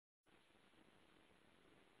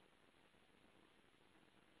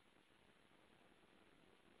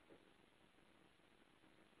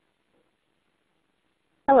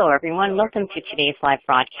Hello, everyone. Welcome to today's live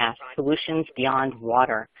broadcast, Solutions Beyond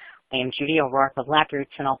Water. I am Judy O'Rourke of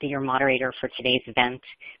LabRoots, and I'll be your moderator for today's event.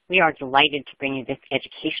 We are delighted to bring you this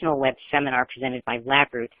educational web seminar presented by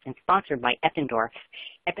LabRoots and sponsored by Eppendorf.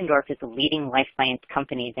 Eppendorf is a leading life science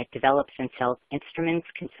company that develops and sells instruments,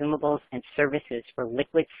 consumables, and services for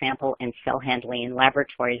liquid sample and cell handling in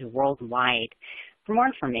laboratories worldwide. For more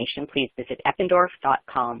information, please visit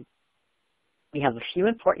eppendorf.com. We have a few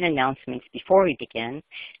important announcements before we begin.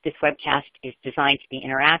 This webcast is designed to be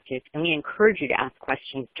interactive, and we encourage you to ask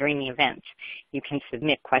questions during the event. You can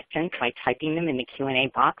submit questions by typing them in the Q&A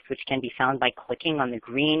box, which can be found by clicking on the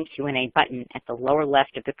green Q&A button at the lower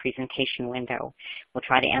left of the presentation window. We'll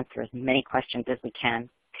try to answer as many questions as we can.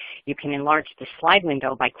 You can enlarge the slide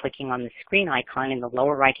window by clicking on the screen icon in the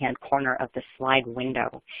lower right-hand corner of the slide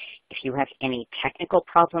window. If you have any technical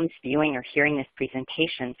problems viewing or hearing this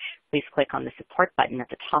presentation, please click on the support button at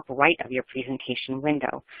the top right of your presentation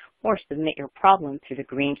window, or submit your problem through the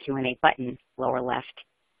green Q&A button lower left.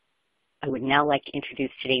 I would now like to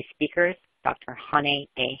introduce today's speakers, Dr. Hanae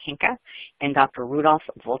Henke and Dr. Rudolf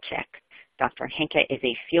Walczak. Dr. Henke is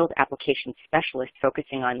a field application specialist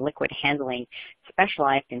focusing on liquid handling,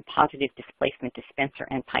 specialized in positive displacement dispenser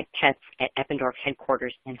and pipettes at Eppendorf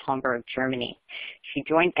headquarters in Hamburg, Germany. She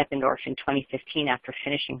joined Eppendorf in 2015 after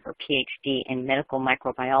finishing her PhD in medical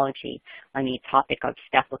microbiology on the topic of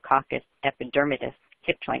Staphylococcus epidermidis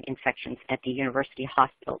hip joint infections at the University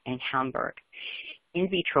Hospital in Hamburg. In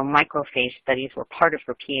vitro microphage studies were part of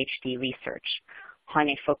her PhD research.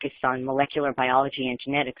 Hanae focused on molecular biology and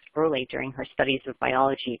genetics early during her studies of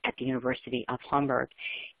biology at the University of Hamburg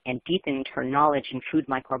and deepened her knowledge in food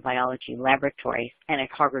microbiology laboratories and at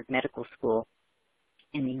Harvard Medical School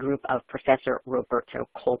in the group of Professor Roberto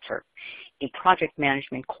Kolter. A project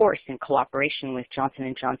management course in cooperation with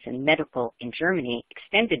Johnson & Johnson Medical in Germany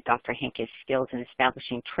extended Dr. Henke's skills in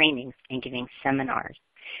establishing trainings and giving seminars.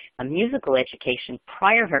 A musical education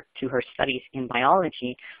prior to her studies in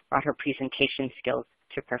biology brought her presentation skills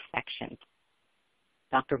to perfection.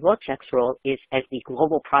 Dr. Walczak's role is as the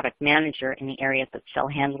global product manager in the areas of cell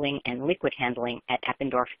handling and liquid handling at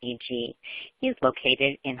Eppendorf AG. He is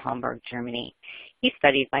located in Hamburg, Germany. He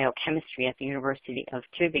studied biochemistry at the University of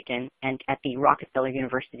Tübingen and at the Rockefeller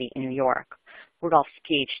University in New York. Rudolf's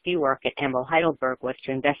PhD work at EMBO Heidelberg was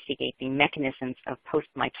to investigate the mechanisms of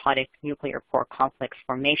post-mitotic nuclear pore complex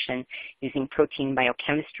formation using protein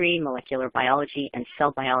biochemistry, molecular biology, and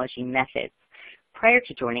cell biology methods. Prior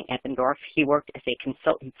to joining Eppendorf, he worked as a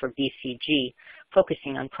consultant for BCG,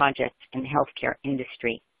 focusing on projects in the healthcare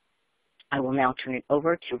industry. I will now turn it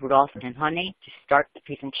over to Rudolf and Hanae to start the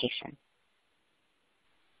presentation.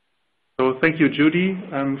 So thank you, Judy,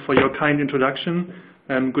 for your kind introduction.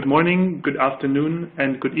 Good morning, good afternoon,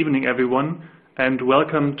 and good evening, everyone, and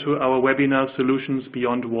welcome to our webinar, Solutions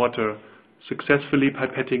Beyond Water, Successfully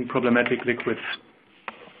Pipetting Problematic Liquids.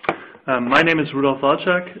 My name is Rudolf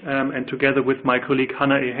Walczak, and together with my colleague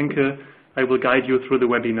Hanae Henke, I will guide you through the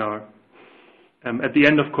webinar. At the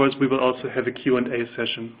end, of course, we will also have a Q&A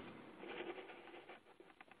session.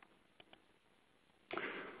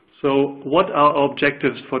 So what are our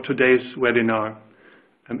objectives for today's webinar?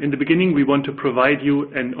 In the beginning, we want to provide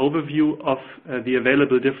you an overview of the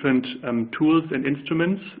available different tools and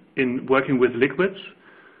instruments in working with liquids.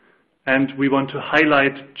 And we want to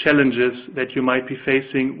highlight challenges that you might be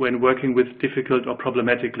facing when working with difficult or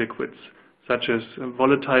problematic liquids, such as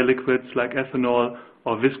volatile liquids like ethanol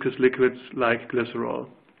or viscous liquids like glycerol.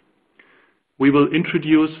 We will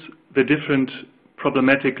introduce the different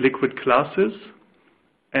problematic liquid classes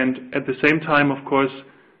and at the same time, of course,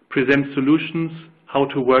 present solutions, how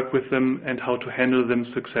to work with them and how to handle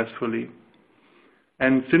them successfully.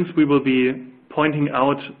 And since we will be pointing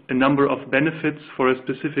out a number of benefits for a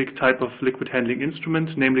specific type of liquid handling instrument,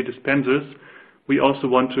 namely dispensers, we also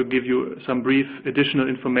want to give you some brief additional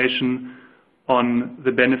information on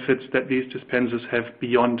the benefits that these dispensers have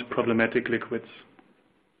beyond problematic liquids.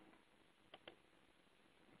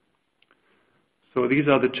 So these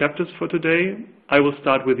are the chapters for today. I will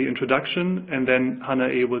start with the introduction, and then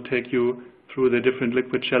Hanae will take you through the different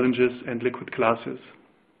liquid challenges and liquid classes.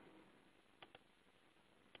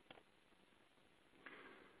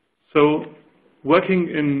 So working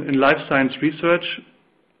in life science research,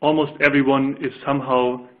 almost everyone is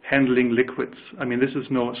somehow handling liquids. I mean, this is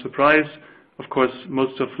no surprise. Of course,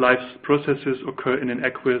 most of life's processes occur in an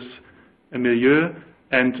aqueous milieu,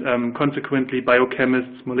 and consequently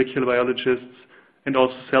biochemists, molecular biologists, and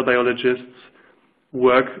also cell biologists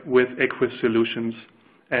work with aqueous solutions.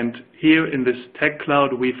 And here in this tech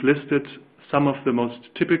cloud, we've listed some of the most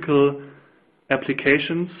typical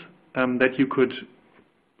applications that you could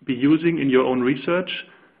be using in your own research.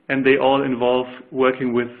 and they all involve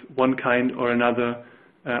working with one kind or another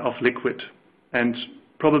of liquid. And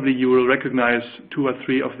probably you will recognize 2 or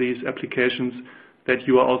 3 of these applications that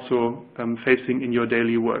you are also facing in your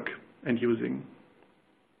daily work and using.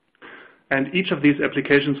 And each of these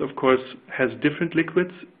applications, of course, has different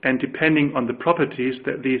liquids, and depending on the properties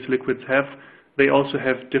that these liquids have, they also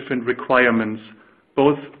have different requirements,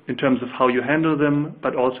 both in terms of how you handle them,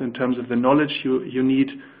 but also in terms of the knowledge you need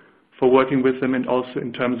for working with them, and also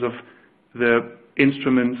in terms of the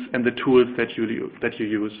instruments and the tools that you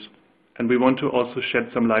use. And we want to also shed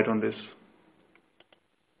some light on this.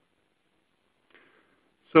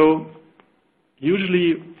 So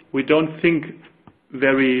usually we don't think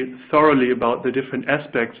very thoroughly about the different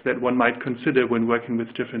aspects that one might consider when working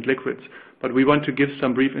with different liquids, but we want to give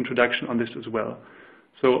some brief introduction on this as well.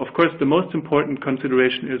 So of course the most important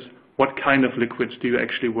consideration is what kind of liquids do you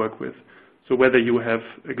actually work with. So whether you have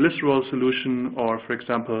a glycerol solution or, for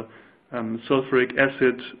example, sulfuric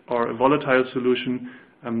acid or a volatile solution,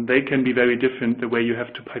 they can be very different the way you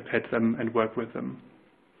have to pipette them and work with them.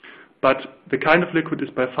 But the kind of liquid is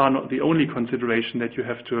by far not the only consideration that you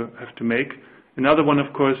have to make. Another one,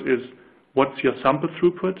 of course, is what's your sample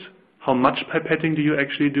throughput? How much pipetting do you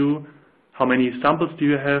actually do? How many samples do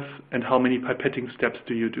you have? And how many pipetting steps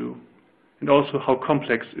do you do? And also how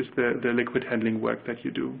complex is the liquid handling work that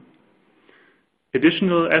you do?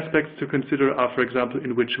 Additional aspects to consider are, for example,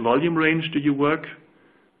 in which volume range do you work?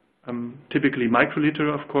 Typically microliter,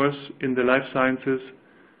 of course, in the life sciences.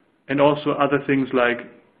 And also other things like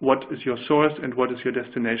what is your source and what is your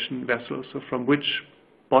destination vessel? So from which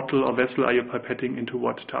bottle or vessel are you pipetting into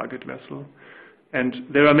what target vessel? And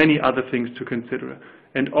there are many other things to consider.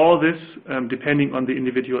 And all this, depending on the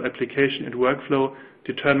individual application and workflow,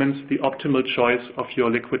 determines the optimal choice of your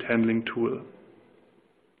liquid handling tool.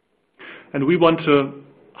 And we want to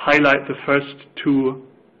highlight the first 2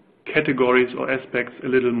 categories or aspects a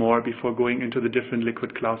little more before going into the different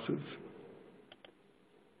liquid classes.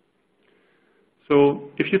 So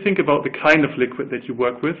if you think about the kind of liquid that you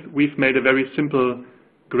work with, we've made a very simple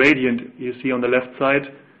gradient you see on the left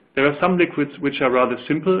side. There are some liquids which are rather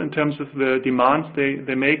simple in terms of the demands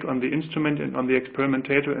they make on the instrument and on the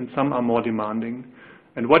experimentator, and some are more demanding.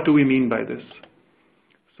 And what do we mean by this?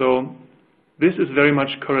 So this is very much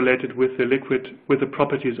correlated with the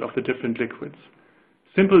properties of the different liquids.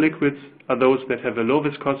 Simple liquids are those that have a low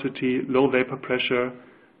viscosity, low vapor pressure.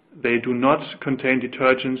 They do not contain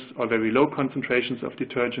detergents or very low concentrations of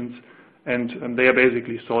detergents, and they are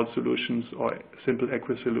basically salt solutions or simple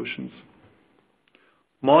aqueous solutions.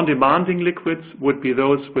 More demanding liquids would be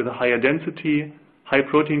those with a higher density, high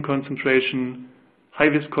protein concentration, high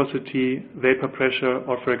viscosity, vapor pressure,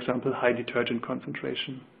 or, for example, high detergent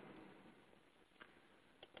concentration.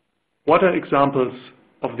 What are examples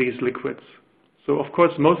of these liquids? So, of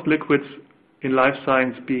course, most liquids in life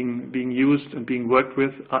science being used and being worked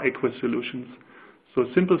with are aqueous solutions. So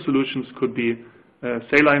simple solutions could be a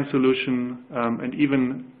saline solution and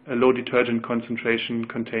even a low detergent concentration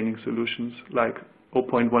containing solutions like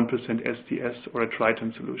 0.1% STS or a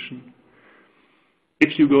Triton solution.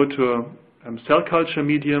 If you go to a cell culture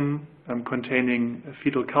medium containing a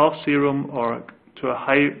fetal calf serum or to a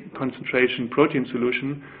high concentration protein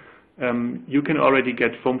solution, you can already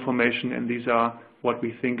get foam formation, and these are what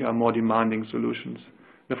we think are more demanding solutions.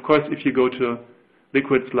 And of course, if you go to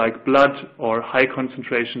liquids like blood or high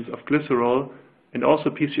concentrations of glycerol and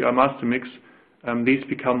also PCR master mix, these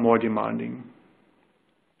become more demanding.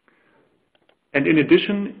 And in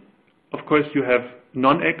addition, of course, you have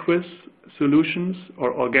non-aqueous solutions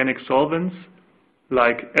or organic solvents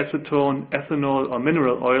like acetone, ethanol, or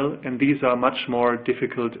mineral oil, and these are much more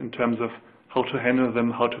difficult in terms of how to handle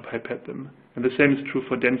them, how to pipette them. And the same is true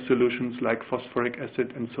for dense solutions like phosphoric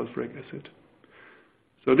acid and sulfuric acid.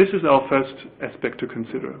 So this is our first aspect to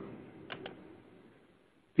consider.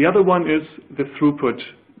 The other one is the throughput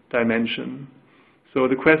dimension. So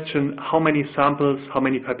the question, how many samples, how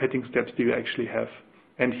many pipetting steps do you actually have?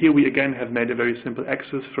 And here we again have made a very simple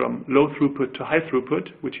axis from low throughput to high throughput,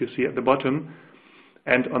 which you see at the bottom.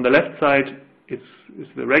 And on the left side is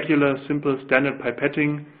the regular, simple, standard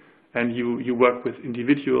pipetting, and you work with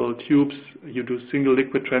individual tubes, you do single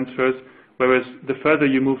liquid transfers, whereas the further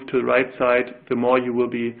you move to the right side, the more you will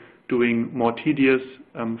be doing more tedious,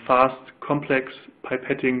 fast, complex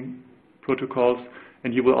pipetting protocols,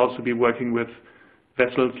 and you will also be working with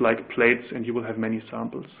vessels like plates, and you will have many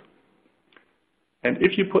samples. And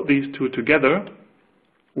if you put these two together,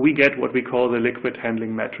 we get what we call the liquid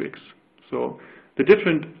handling matrix. So the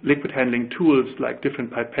different liquid handling tools, like different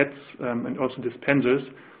pipettes and also dispensers,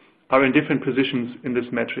 are in different positions in this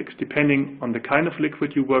matrix, depending on the kind of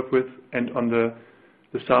liquid you work with and on the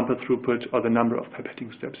the sample throughput, or the number of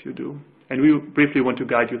pipetting steps you do. And we briefly want to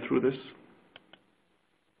guide you through this.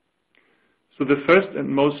 So the first and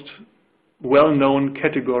most well-known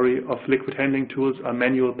category of liquid handling tools are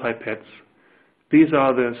manual pipettes. These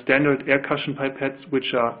are the standard air cushion pipettes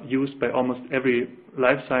which are used by almost every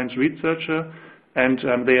life science researcher, and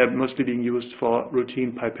they are mostly being used for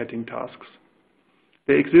routine pipetting tasks.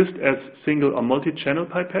 They exist as single or multi-channel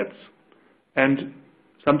pipettes, and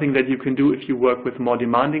something that you can do if you work with more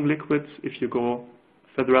demanding liquids. If you go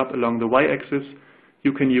further up along the y-axis,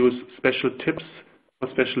 you can use special tips for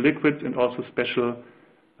special liquids and also special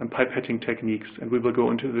pipetting techniques, and we will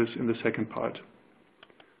go into this in the second part.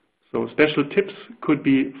 So special tips could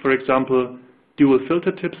be, for example, dual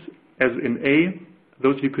filter tips, as in A.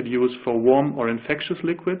 Those you could use for warm or infectious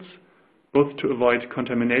liquids, both to avoid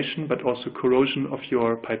contamination but also corrosion of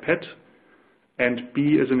your pipette. And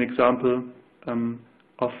B is an example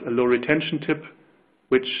of a low retention tip,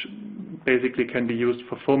 which basically can be used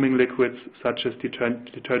for foaming liquids such as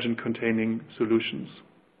detergent-containing solutions.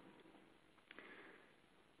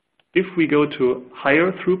 If we go to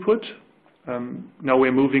higher throughput, now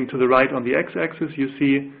we're moving to the right on the x-axis, you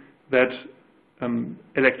see that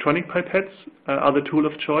electronic pipettes are the tool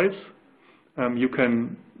of choice. You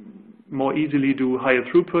can more easily do higher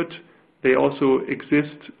throughput. They also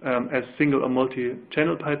exist as single or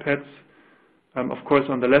multi-channel pipettes. Of course,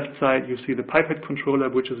 on the left side, you see the pipette controller,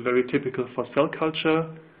 which is very typical for cell culture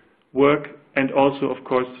work. And also, of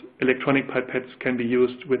course, electronic pipettes can be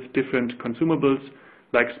used with different consumables,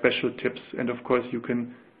 like special tips. And of course, you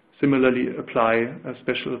can similarly apply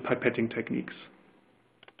special pipetting techniques.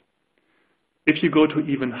 If you go to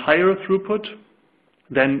even higher throughput,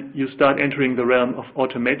 then you start entering the realm of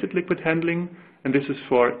automated liquid handling, and this is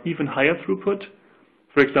for even higher throughput.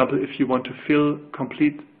 For example, if you want to fill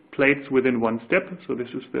complete plates within one step, so this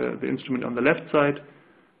is the instrument on the left side,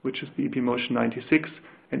 which is the EP Motion 96,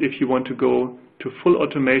 and if you want to go to full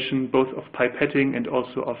automation, both of pipetting and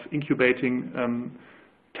also of incubating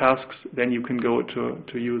tasks, then you can go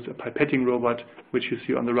to use a pipetting robot, which you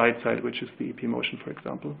see on the right side, which is the EP Motion, for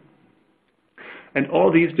example. And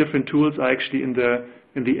all these different tools are actually in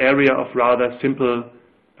the area of rather simple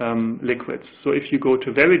liquids. So if you go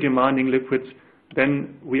to very demanding liquids,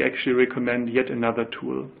 then we actually recommend yet another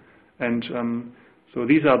tool. And so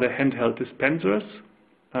these are the handheld dispensers,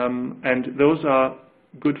 and those are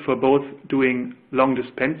good for both doing long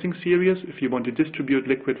dispensing series, if you want to distribute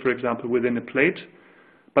liquid, for example, within a plate,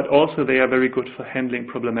 but also they are very good for handling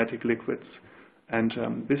problematic liquids.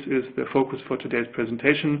 And this is the focus for today's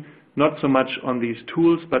presentation, not so much on these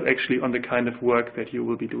tools, but actually on the kind of work that you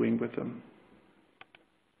will be doing with them.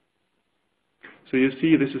 So you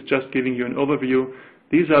see, this is just giving you an overview.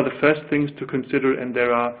 These are the first things to consider, and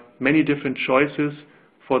there are many different choices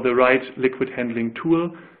for the right liquid handling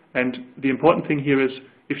tool. And the important thing here is,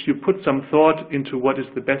 if you put some thought into what is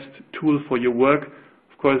the best tool for your work,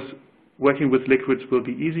 of course, working with liquids will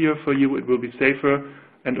be easier for you, it will be safer,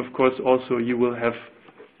 and of course also you will have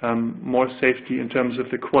more safety in terms of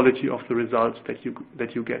the quality of the results that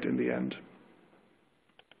you get in the end.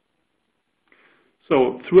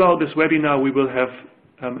 So throughout this webinar we will have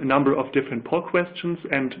a number of different poll questions,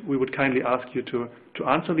 and we would kindly ask you to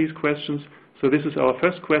answer these questions. So this is our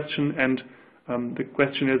first question, and the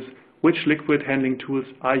question is, which liquid handling tools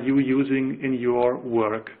are you using in your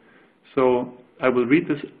work? So I will read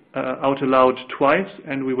this out aloud twice,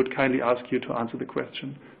 and we would kindly ask you to answer the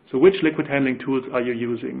question. So which liquid handling tools are you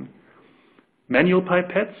using? Manual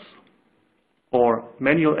pipettes, or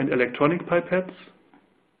manual and electronic pipettes,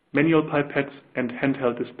 manual pipettes and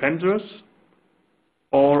handheld dispensers,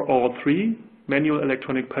 or all three, manual,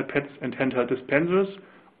 electronic pipettes and handheld dispensers,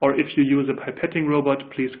 or if you use a pipetting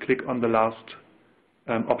robot, please click on the last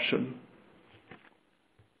option.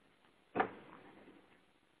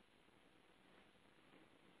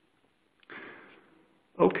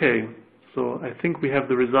 Okay, so I think we have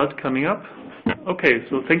the result coming up. Okay,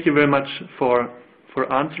 so thank you very much for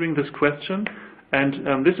answering this question.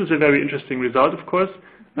 And this is a very interesting result, of course.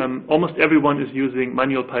 Almost everyone is using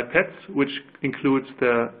manual pipettes, which includes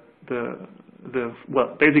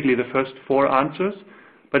well, basically the first four answers.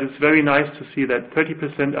 But it's very nice to see that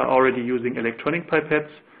 30% are already using electronic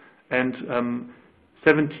pipettes and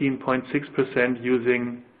 17.6%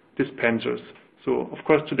 using dispensers. So, of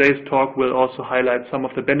course, today's talk will also highlight some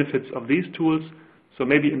of the benefits of these tools. So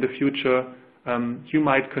maybe in the future, you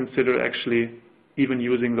might consider actually even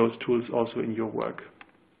using those tools also in your work.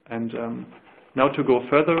 And now to go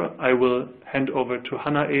further, I will hand over to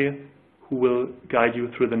Hanae, who will guide you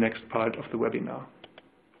through the next part of the webinar.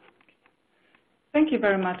 Thank you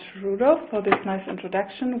very much, Rudolf, for this nice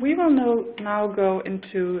introduction. We will now go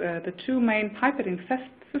into the two main pipetting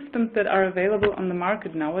systems that are available on the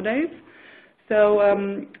market nowadays. So,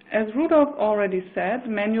 as Rudolf already said,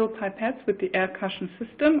 manual pipettes with the air cushion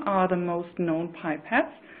system are the most known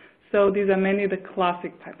pipettes. So these are mainly the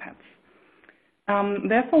classic pipettes.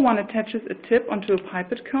 Therefore, one attaches a tip onto a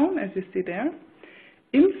pipette cone, as you see there.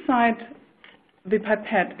 Inside the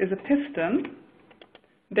pipette is a piston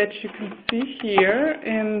that you can see here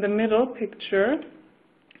in the middle picture,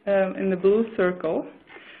 in the blue circle.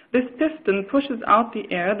 This piston pushes out the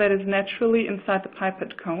air that is naturally inside the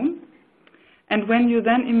pipette cone. And when you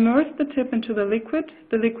then immerse the tip into the liquid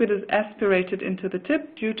is aspirated into the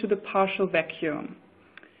tip due to the partial vacuum.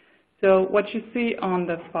 So what you see on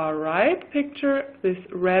the far right picture, this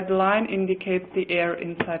red line indicates the air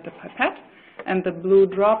inside the pipette, and the blue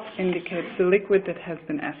drop indicates the liquid that has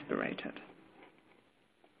been aspirated.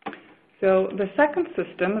 So the second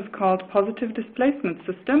system is called positive displacement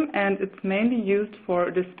system, and it's mainly used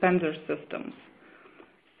for dispenser systems.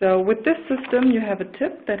 So with this system, you have a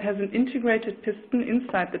tip that has an integrated piston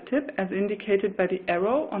inside the tip, as indicated by the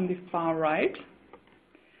arrow on the far right.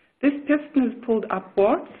 This piston is pulled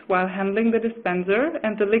upwards while handling the dispenser,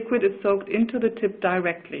 and the liquid is soaked into the tip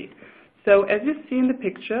directly. So as you see in the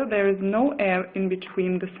picture, there is no air in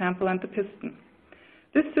between the sample and the piston.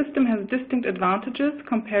 This system has distinct advantages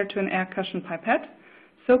compared to an air cushion pipette,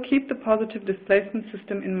 so keep the positive displacement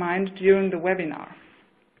system in mind during the webinar.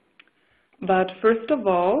 But first of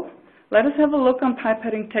all, let us have a look on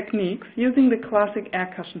pipetting techniques using the classic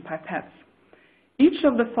air cushion pipettes. Each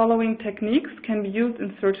of the following techniques can be used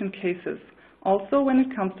in certain cases, also when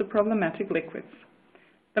it comes to problematic liquids.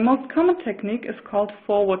 The most common technique is called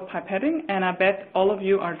forward pipetting, and I bet all of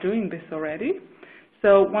you are doing this already.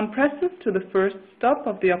 So one presses to the first stop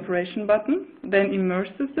of the operation button, then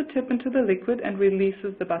immerses the tip into the liquid and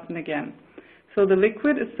releases the button again. So the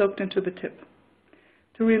liquid is soaked into the tip.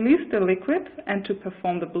 To release the liquid and to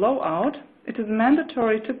perform the blowout, it is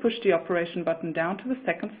mandatory to push the operation button down to the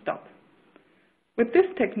second stop. With this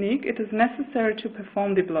technique, it is necessary to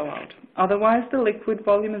perform the blowout, otherwise the liquid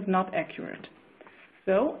volume is not accurate.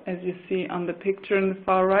 So, as you see on the picture in the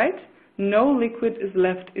far right, no liquid is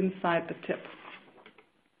left inside the tip.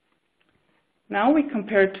 Now we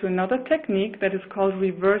compare it to another technique that is called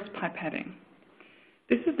reverse pipetting.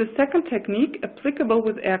 This is the second technique applicable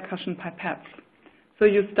with air cushion pipettes. So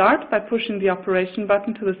you start by pushing the operation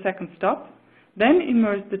button to the second stop, then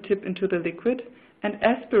immerse the tip into the liquid and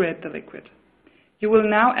aspirate the liquid. You will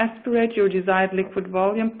now aspirate your desired liquid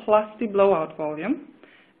volume plus the blowout volume,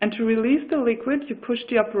 and to release the liquid you push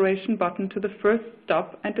the operation button to the first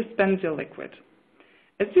stop and dispense your liquid.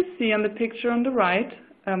 As you see on the picture on the right,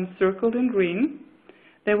 circled in green,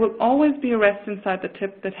 there will always be a rest inside the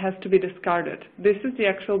tip that has to be discarded. This is the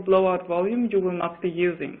actual blowout volume you will not be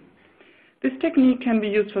using. This technique can be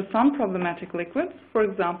used for some problematic liquids, for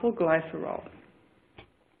example, glycerol.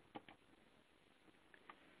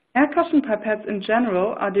 Air cushion pipettes in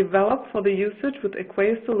general are developed for the usage with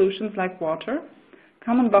aqueous solutions like water,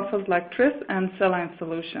 common buffers like tris, and saline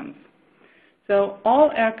solutions. So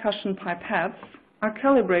all air cushion pipettes are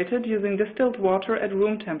calibrated using distilled water at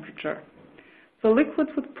room temperature. So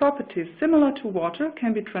liquids with properties similar to water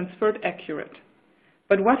can be transferred accurate.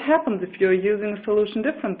 But what happens if you're using a solution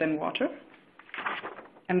different than water?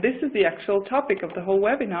 And this is the actual topic of the whole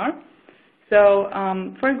webinar. So,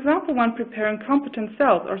 for example, when preparing competent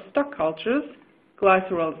cells or stock cultures,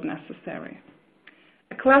 glycerol is necessary.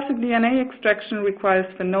 A classic DNA extraction requires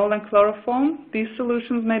phenol and chloroform. These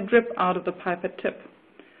solutions may drip out of the pipette tip.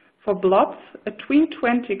 For blobs, a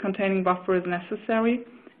tween-20 containing buffer is necessary,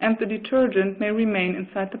 and the detergent may remain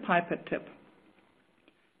inside the pipette tip.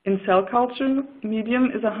 In cell culture,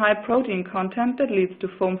 medium is a high protein content that leads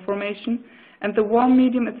to foam formation, and the warm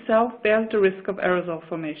medium itself bears the risk of aerosol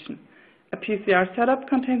formation. A PCR setup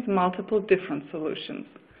contains multiple different solutions.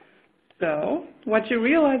 So, what you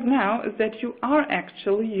realize now is that you are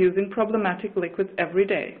actually using problematic liquids every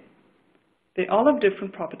day. They all have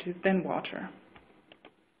different properties than water.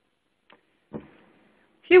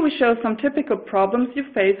 Here we show some typical problems you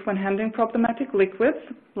face when handling problematic liquids,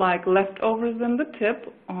 like leftovers in the tip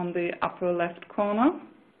on the upper left corner,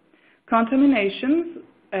 contaminations,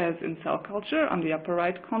 as in cell culture, on the upper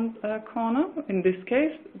right corner. In this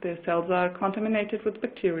case, the cells are contaminated with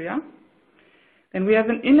bacteria. Then we have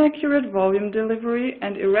an inaccurate volume delivery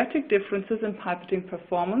and erratic differences in pipetting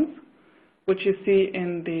performance, which you see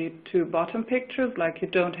in the two bottom pictures, like you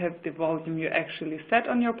don't have the volume you actually set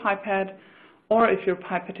on your pipette, or if you're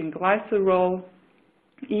pipetting glycerol,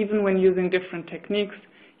 even when using different techniques,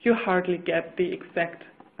 you hardly get the exact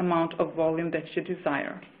amount of volume that you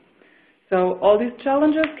desire. So all these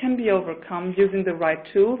challenges can be overcome using the right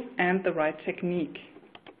tools and the right technique.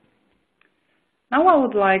 Now I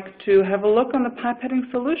would like to have a look on the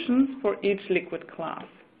pipetting solutions for each liquid class.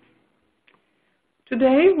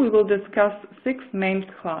 Today we will discuss 6 main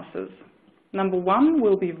classes. Number 1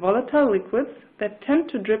 will be volatile liquids that tend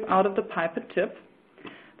to drip out of the pipette tip.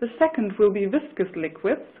 The second will be viscous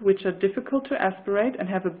liquids, which are difficult to aspirate and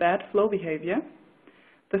have a bad flow behavior.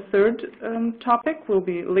 The third topic will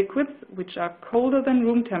be liquids which are colder than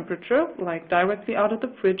room temperature, like directly out of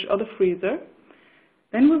the fridge or the freezer.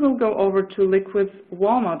 Then we will go over to liquids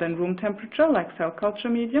warmer than room temperature, like cell culture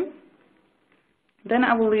medium. Then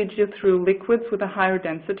I will lead you through liquids with a higher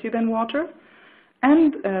density than water.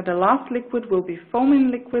 And the last liquid will be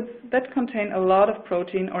foaming liquids that contain a lot of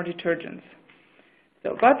protein or detergents.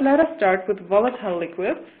 But let us start with volatile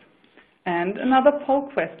liquids and another poll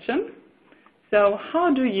question. So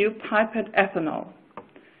how do you pipette ethanol?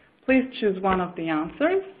 Please choose one of the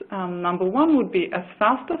answers. Number 1 would be as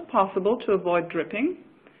fast as possible to avoid dripping.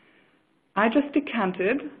 I just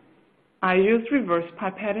decanted. I used reverse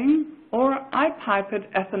pipetting, or I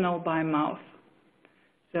pipette ethanol by mouth.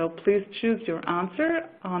 So please choose your answer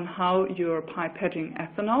on how you're pipetting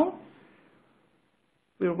ethanol.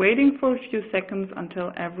 We're waiting for a few seconds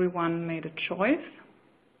until everyone made a choice.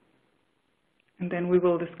 And then we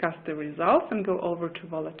will discuss the results and go over to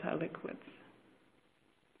volatile liquids.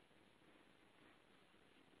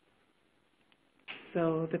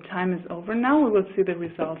 So the time is over now. We will see the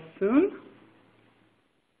results soon.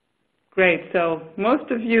 Great. So most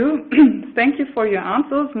of you, thank you for your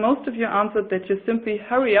answers. Most of you answered that you simply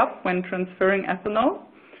hurry up when transferring ethanol.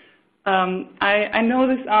 I know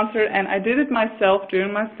this answer, and I did it myself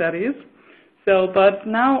during my studies. But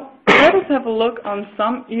now let us have a look on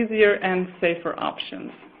some easier and safer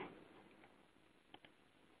options.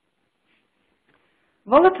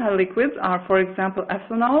 Volatile liquids are, for example,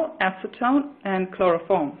 ethanol, acetone, and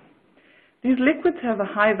chloroform. These liquids have a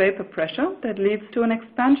high vapor pressure that leads to an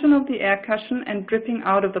expansion of the air cushion and dripping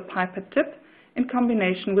out of the pipette tip in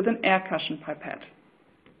combination with an air cushion pipette.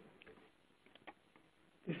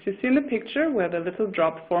 This you see in the picture where the little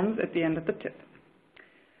drop forms at the end of the tip.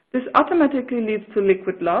 This automatically leads to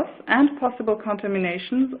liquid loss and possible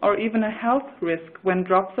contaminations or even a health risk when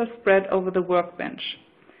drops are spread over the workbench.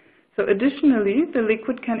 So additionally, the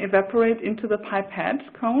liquid can evaporate into the pipette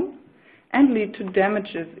cone and lead to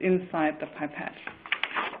damages inside the pipette.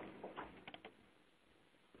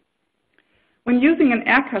 When using an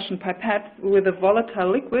air cushion pipette with a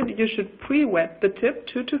volatile liquid, you should pre-wet the tip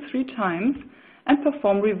 2 to 3 times and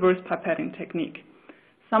perform reverse pipetting technique.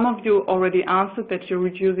 Some of you already answered that you're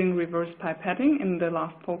using reverse pipetting in the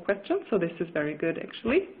last poll question, so this is very good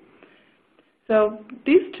actually. So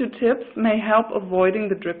these 2 tips may help avoiding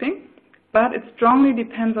the dripping, but it strongly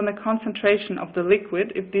depends on the concentration of the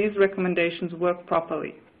liquid if these recommendations work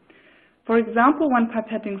properly. For example, when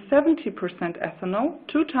pipetting 70% ethanol,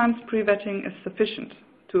 2 times pre-wetting is sufficient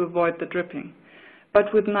to avoid the dripping.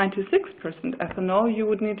 But with 96% ethanol, you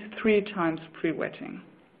would need 3 times pre-wetting.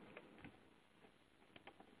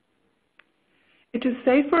 It is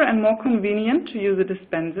safer and more convenient to use a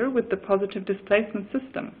dispenser with the positive displacement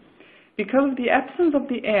system. Because of the absence of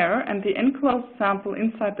the air and the enclosed sample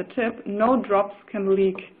inside the tip, no drops can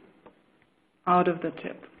leak out of the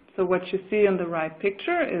tip. So what you see on the right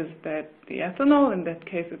picture is that the ethanol, in that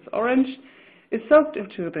case it's orange, is soaked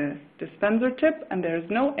into the dispenser tip, and there is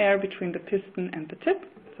no air between the piston and the tip,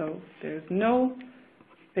 so there is no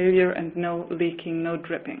failure and no leaking, no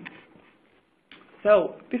dripping.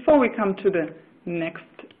 So before we come to the next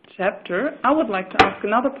chapter, I would like to ask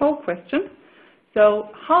another poll question. So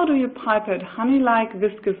how do you pipette honey-like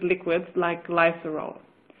viscous liquids like glycerol?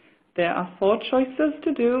 There are 4 choices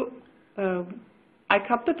to do. I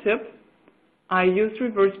cup the tip, I use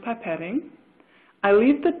reverse pipetting, I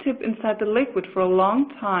leave the tip inside the liquid for a long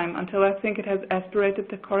time until I think it has aspirated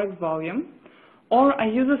the correct volume, or I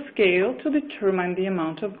use a scale to determine the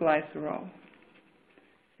amount of glycerol.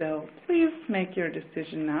 So please make your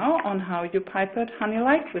decision now on how you pipette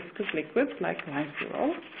honey-like viscous liquids like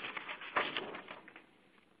glycerol.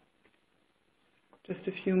 Just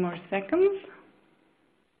a few more seconds.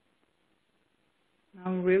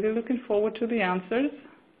 I'm really looking forward to the answers.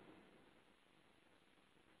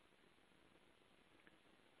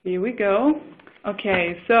 Here we go.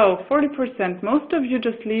 Okay, so 40%. Most of you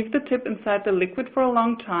just leave the tip inside the liquid for a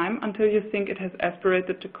long time until you think it has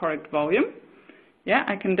aspirated to correct volume. Yeah,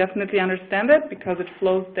 I can definitely understand that because it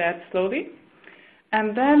flows that slowly.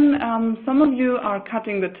 And then some of you are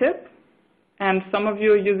cutting the tip, and some of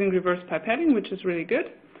you are using reverse pipetting, which is really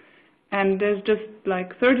good. and there's just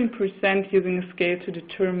like 13% using a scale to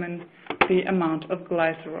determine the amount of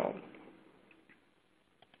glycerol.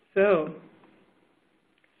 So,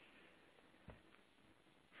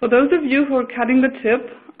 for those of you who are cutting the tip,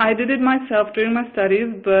 I did it myself during my studies,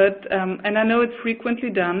 and I know it's frequently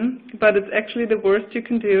done, but it's actually the worst you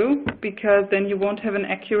can do, because then you won't have an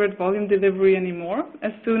accurate volume delivery anymore.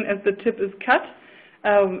 As soon as the tip is cut,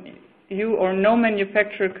 you or no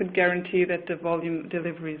manufacturer could guarantee that the volume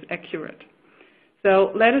delivery is accurate.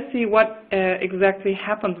 So let us see what exactly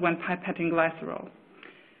happens when pipetting glycerol.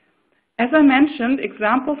 As I mentioned,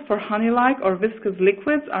 examples for honey-like or viscous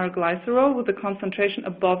liquids are glycerol with a concentration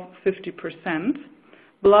above 50%,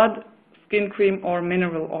 blood, skin cream, or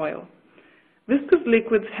mineral oil. Viscous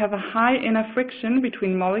liquids have a high inner friction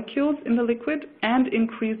between molecules in the liquid, and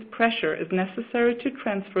increased pressure is necessary to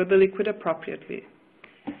transfer the liquid appropriately.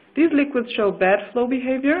 These liquids show bad flow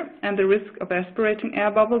behavior, and the risk of aspirating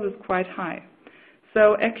air bubbles is quite high.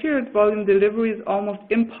 So accurate volume delivery is almost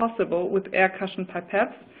impossible with air cushion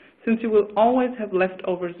pipettes, since you will always have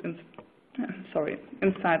leftovers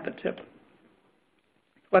inside the tip.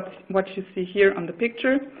 What you see here on the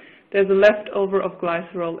picture, there's a leftover of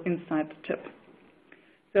glycerol inside the tip.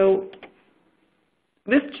 So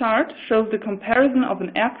this chart shows the comparison of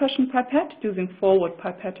an air cushion pipette using forward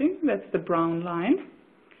pipetting, that's the brown line,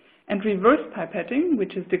 and reverse pipetting,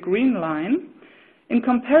 which is the green line, in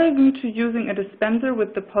comparison to using a dispenser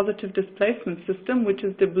with the positive displacement system, which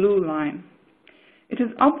is the blue line. It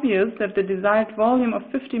is obvious that the desired volume of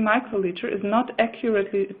 50 microliter is not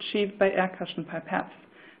accurately achieved by air cushion pipettes,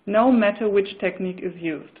 no matter which technique is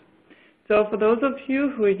used. So for those of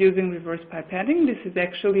you who are using reverse pipetting, this is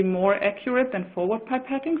actually more accurate than forward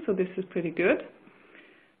pipetting, so this is pretty good.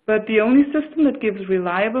 But the only system that gives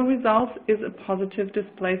reliable results is a positive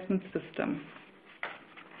displacement system.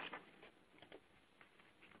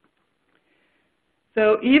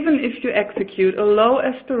 So even if you execute a low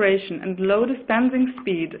aspiration and low dispensing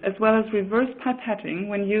speed, as well as reverse pipetting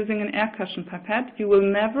when using an air cushion pipette, you will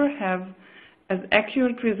never have as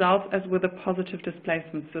accurate results as with a positive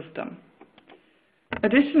displacement system.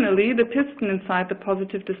 Additionally, the piston inside the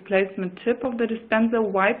positive displacement tip of the dispenser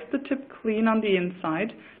wipes the tip clean on the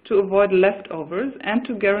inside to avoid leftovers and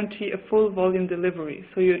to guarantee a full volume delivery,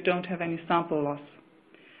 so you don't have any sample loss.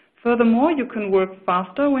 Furthermore, you can work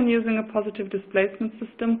faster when using a positive displacement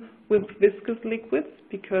system with viscous liquids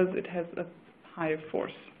because it has a higher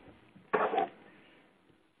force.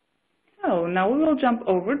 So now we will jump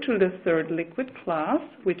over to the third liquid class,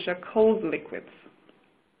 which are cold liquids.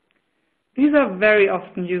 These are very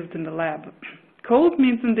often used in the lab. Cold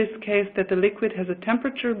means in this case that the liquid has a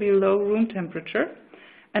temperature below room temperature,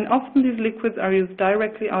 and often these liquids are used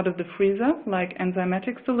directly out of the freezer, like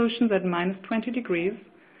enzymatic solutions at -20 degrees,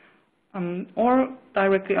 or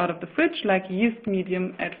directly out of the fridge, like yeast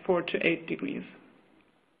medium at 4 to 8 degrees.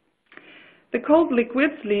 The cold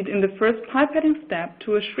liquids lead in the first pipetting step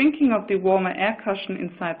to a shrinking of the warmer air cushion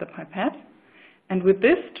inside the pipette, and with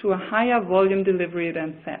this to a higher volume delivery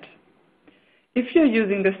than set. If you're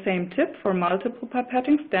using the same tip for multiple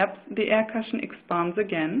pipetting steps, the air cushion expands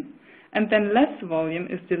again, and then less volume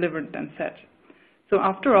is delivered than set. So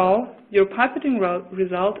after all, your pipetting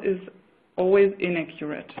result is always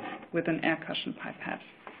inaccurate with an air cushion pipette.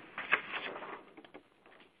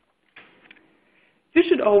 You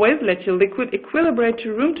should always let your liquid equilibrate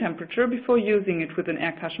to room temperature before using it with an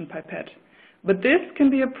air cushion pipette. But this can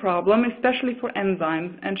be a problem, especially for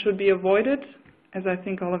enzymes, and should be avoided, as I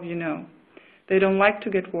think all of you know. They don't like to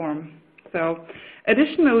get warm. So,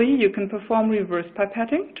 additionally, you can perform reverse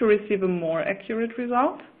pipetting to receive a more accurate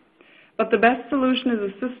result. But the best solution is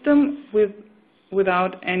a system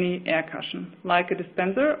without any air cushion, like a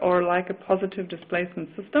dispenser or like a positive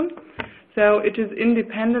displacement system. So it is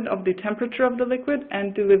independent of the temperature of the liquid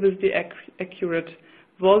and delivers the accurate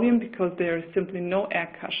volume because there is simply no air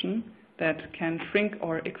cushion that can shrink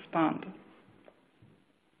or expand.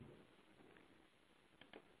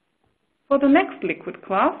 For the next liquid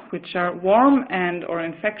class, which are warm and or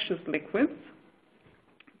infectious liquids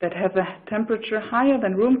that have a temperature higher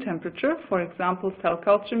than room temperature, for example, cell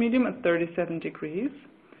culture medium at 37 degrees,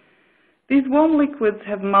 these warm liquids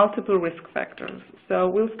have multiple risk factors. So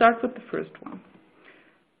we'll start with the first one.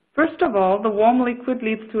 First of all, the warm liquid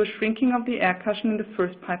leads to a shrinking of the air cushion in the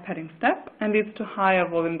first pipetting step and leads to higher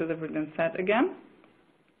volume delivery than set again.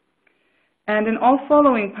 And in all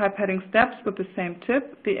following pipetting steps with the same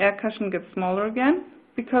tip, the air cushion gets smaller again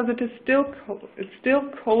because it is still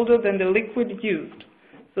colder than the liquid used.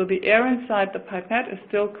 So the air inside the pipette is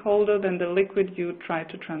still colder than the liquid you try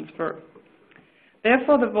to transfer.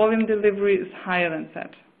 Therefore, the volume delivery is higher than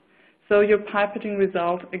set. so your pipetting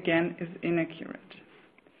result again is inaccurate.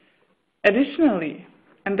 Additionally,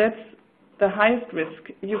 and that's the highest risk,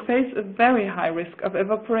 you face a very high risk of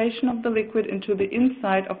evaporation of the liquid into the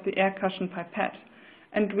inside of the air cushion pipette,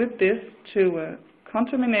 and with this to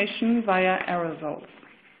contamination via aerosols.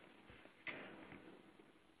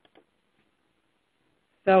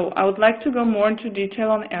 So I would like to go more into detail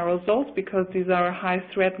on aerosols because these are a high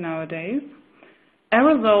threat nowadays.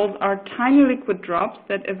 Aerosols are tiny liquid drops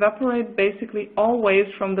that evaporate basically always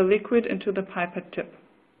from the liquid into the pipette tip.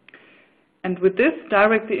 And with this,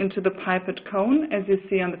 directly into the pipette cone, as you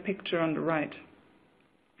see on the picture on the right.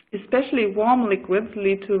 Especially warm liquids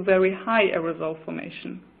lead to very high aerosol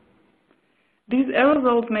formation. These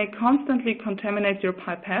aerosols may constantly contaminate your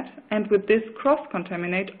pipette, and with this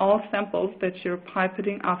cross-contaminate all samples that you're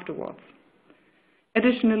pipetting afterwards.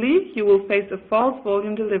 Additionally, you will face a false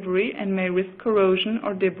volume delivery and may risk corrosion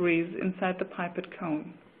or debris inside the pipette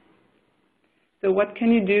cone. So what can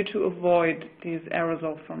you do to avoid these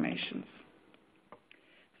aerosol formations?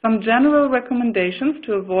 Some general recommendations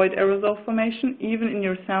to avoid aerosol formation, even in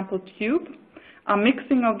your sample tube, are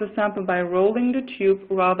mixing of the sample by rolling the tube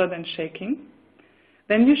rather than shaking.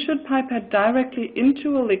 Then you should pipette directly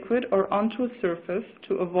into a liquid or onto a surface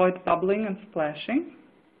to avoid bubbling and splashing.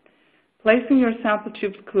 Placing your sample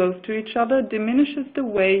tubes close to each other diminishes the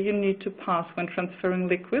way you need to pass when transferring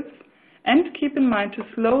liquids, and keep in mind to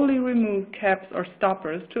slowly remove caps or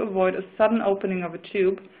stoppers to avoid a sudden opening of a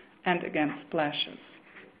tube and again splashes.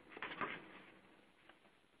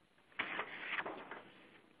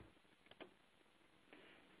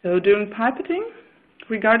 So during pipetting,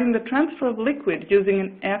 regarding the transfer of liquid using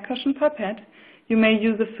an air cushion pipette, you may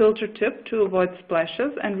use a filter tip to avoid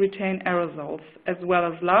splashes and retain aerosols, as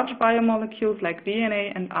well as large biomolecules like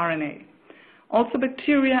DNA and RNA. Also,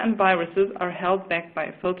 bacteria and viruses are held back by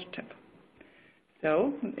a filter tip.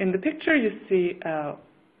 So, in the picture you see a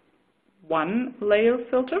one-layer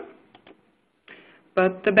filter,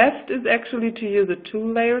 but the best is actually to use a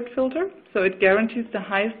two-layered filter, so it guarantees the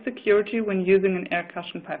highest security when using an air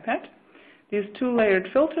cushion pipette. These two-layered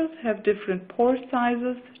filters have different pore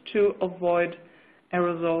sizes to avoid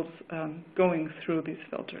aerosols going through these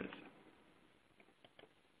filters.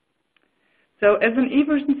 So as an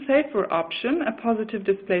even safer option, a positive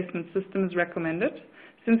displacement system is recommended,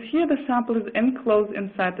 since here the sample is enclosed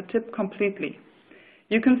inside the tip completely.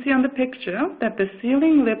 You can see on the picture that the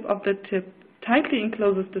sealing lip of the tip tightly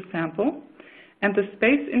encloses the sample, and the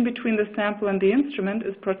space in between the sample and the instrument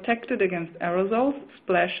is protected against aerosols,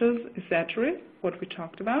 splashes, etc., what we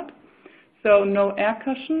talked about. So no air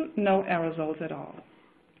cushion, no aerosols at all.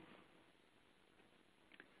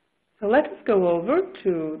 So let us go over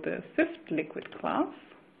to the fifth liquid class,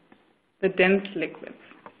 the dense liquids.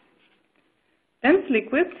 Dense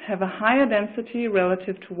liquids have a higher density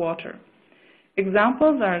relative to water.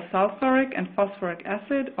 Examples are sulfuric and phosphoric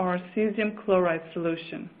acid or cesium chloride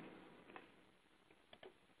solution.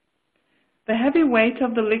 The heavy weight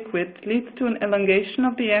of the liquid leads to an elongation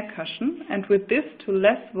of the air cushion, and with this to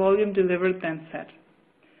less volume delivered than set.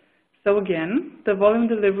 So again, the volume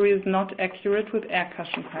delivery is not accurate with air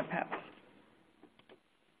cushion pipettes.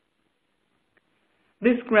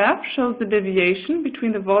 This graph shows the deviation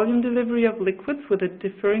between the volume delivery of liquids with a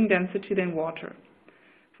differing density than water.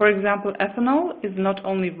 For example, ethanol is not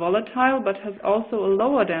only volatile but has also a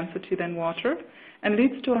lower density than water, and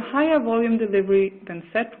leads to a higher volume delivery than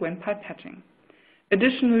set when pipetting.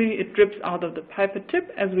 Additionally, it drips out of the pipette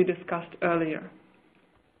tip, as we discussed earlier.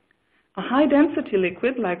 A high-density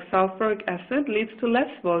liquid like sulfuric acid leads to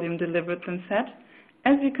less volume delivered than set,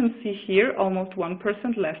 as you can see here, almost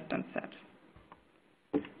 1% less than set.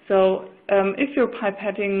 So if you're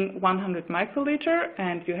pipetting 100 microliter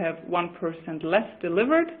and you have 1% less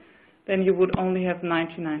delivered, then you would only have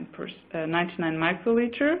 99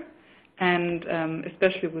 microliter. And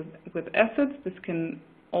especially with acids, this can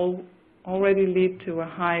already lead to a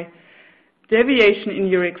high deviation in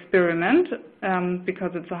your experiment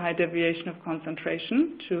because it's a high deviation of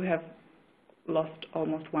concentration to have lost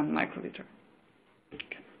almost 1 microliter.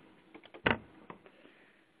 Okay.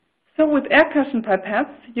 So with air cushion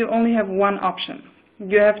pipettes, you only have one option.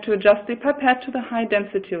 You have to adjust the pipette to the high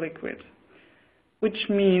density liquid, which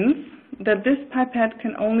means that this pipette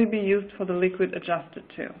can only be used for the liquid adjusted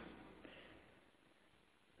to.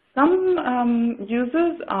 Some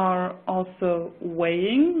users are also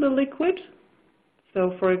weighing the liquid.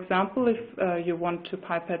 So for example, if you want to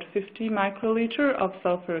pipette 50 microliter of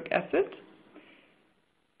sulfuric acid,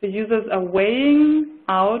 the users are weighing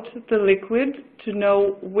out the liquid to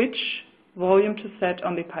know which volume to set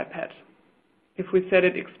on the pipette. If we set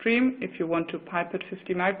it extreme, if you want to pipette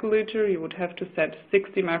 50 microliter, you would have to set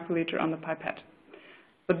 60 microliter on the pipette.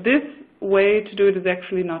 But this way to do it is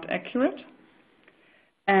actually not accurate.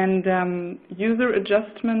 And user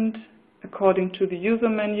adjustment according to the user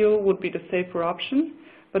manual would be the safer option,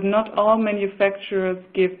 but not all manufacturers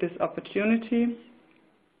give this opportunity.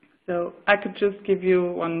 So I could just give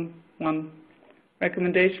you one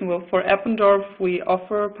recommendation. Well, for Eppendorf, we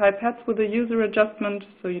offer pipettes with a user adjustment,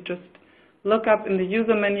 so you just look up in the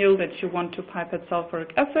user manual that you want to pipette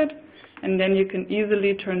sulfuric acid, and then you can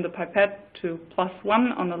easily turn the pipette to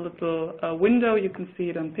 +1 on a little window. You can see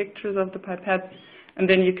it on pictures of the pipettes, and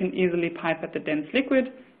then you can easily pipette the dense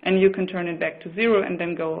liquid, and you can turn it back to 0 and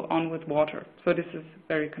then go on with water. So this is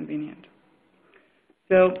very convenient.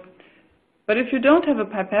 But if you don't have a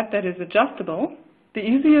pipette that is adjustable, the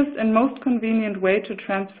easiest and most convenient way to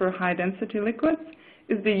transfer high-density liquids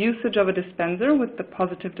is the usage of a dispenser with the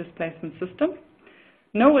positive displacement system.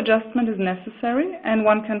 No adjustment is necessary, and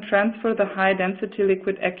one can transfer the high-density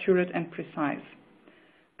liquid accurate and precise.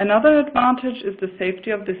 Another advantage is the safety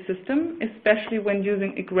of the system, especially when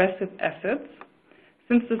using aggressive acids,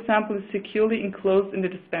 since the sample is securely enclosed in the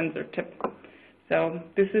dispenser tip. So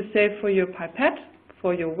this is safe for your pipette,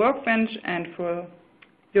 for your workbench, and for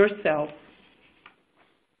yourself.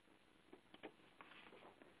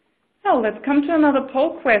 So let's come to another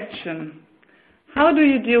poll question. How do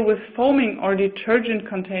you deal with foaming or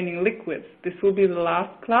detergent-containing liquids? This will be the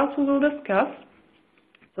last class we will discuss.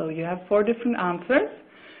 So you have 4 different answers.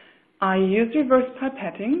 I use reverse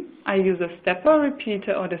pipetting. I use a stepper,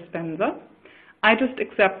 repeater, or dispenser. I just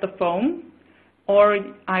accept the foam, or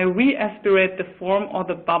I re-aspirate the foam or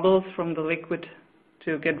the bubbles from the liquid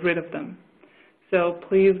to get rid of them. So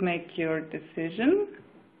please make your decision.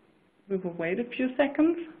 We will wait a few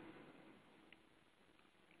seconds.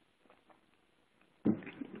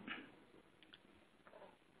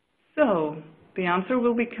 So the answer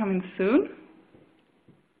will be coming soon.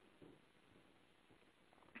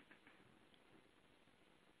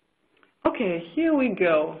 Okay, here we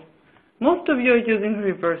go. Most of you are using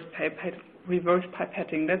reverse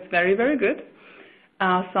pipetting. That's very, very good.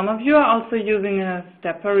 Some of you are also using a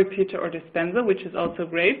stepper, repeater, or dispenser, which is also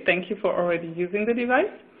great. Thank you for already using the device.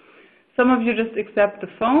 Some of you just accept the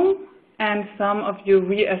foam, and some of you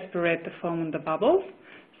re-aspirate the foam and the bubbles.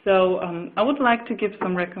 So I would like to give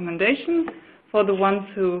some recommendations for the ones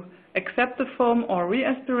who accept the foam or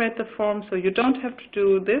re-aspirate the foam. So you don't have to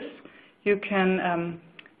do this. You can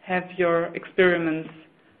have your experiments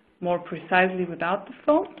more precisely without the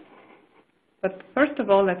foam. But first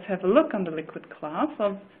of all, let's have a look on the liquid class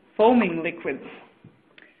of foaming liquids.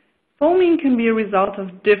 Foaming can be a result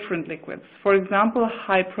of different liquids. For example,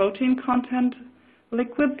 high protein content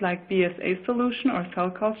liquids like BSA solution or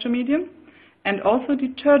cell culture medium, and also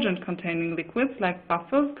detergent-containing liquids like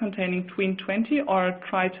buffers containing tween 20 or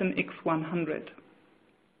Triton X100.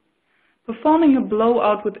 Performing a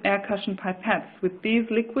blowout with air cushion pipettes with these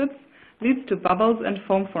liquids leads to bubbles and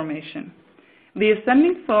foam formation. The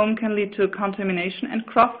ascending foam can lead to contamination and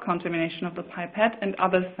cross-contamination of the pipette and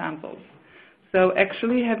other samples. So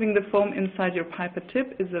actually having the foam inside your pipette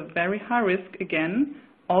tip is a very high risk, again,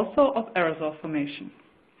 also of aerosol formation.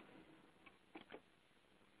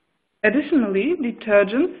 Additionally,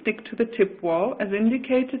 detergents stick to the tip wall as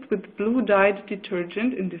indicated with blue dyed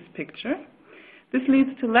detergent in this picture. This leads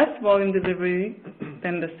to less volume delivery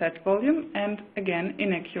than the set volume and, again,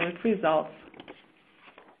 inaccurate results.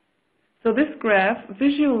 So this graph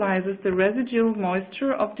visualizes the residual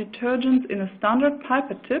moisture of detergents in a standard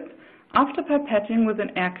pipette tip after pipetting with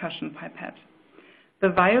an air cushion pipette. The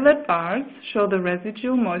violet bars show the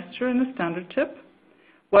residual moisture in a standard tip,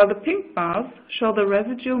 while the pink bars show the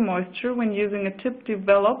residual moisture when using a tip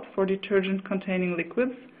developed for detergent-containing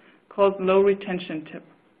liquids called low retention tip.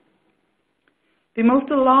 The most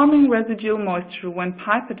alarming residual moisture when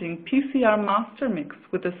pipetting PCR master mix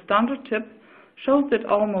with a standard tip shows that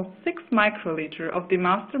almost 6 microliter of the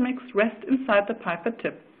master mix rest inside the pipette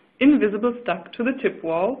tip, invisible stuck to the tip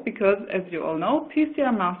wall because, as you all know,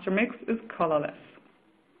 PCR master mix is colorless.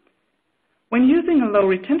 When using a low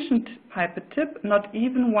retention pipette tip, not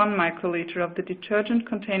even 1 microliter of the detergent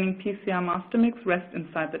containing PCR master mix rests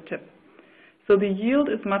inside the tip. So the yield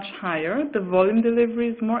is much higher, the volume delivery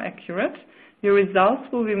is more accurate, your results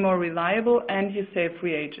will be more reliable, and you save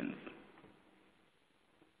reagents.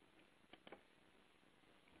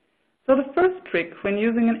 So the first trick when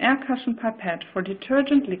using an air cushion pipette for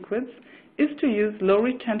detergent liquids is to use low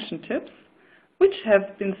retention tips, which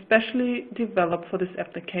have been specially developed for this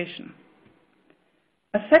application.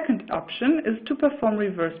 A second option is to perform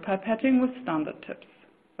reverse pipetting with standard tips.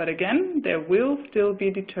 but again, there will still be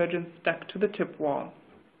detergent stuck to the tip wall.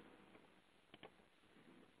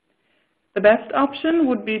 The best option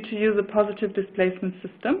would be to use a positive displacement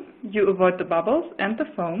system. You avoid the bubbles and the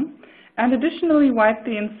foam, and additionally wipe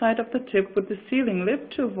the inside of the tip with the sealing lip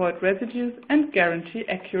to avoid residues and guarantee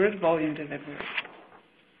accurate volume delivery.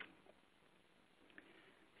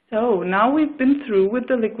 So now we've been through with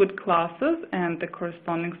the liquid classes and the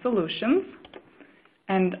corresponding solutions,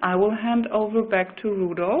 and I will hand over back to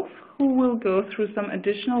Rudolf, who will go through some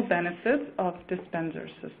additional benefits of dispenser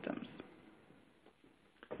systems.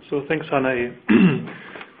 So thanks, Hanae.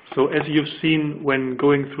 So as you've seen when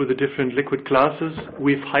going through the different liquid classes,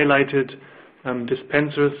 we've highlighted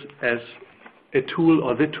dispensers as a tool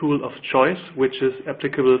or the tool of choice, which is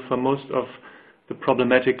applicable for most of the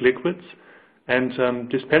problematic liquids. And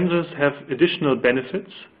dispensers have additional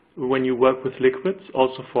benefits when you work with liquids,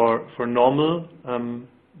 also for normal,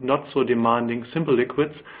 not so demanding, simple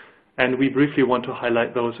liquids. And we briefly want to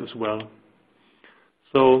highlight those as well.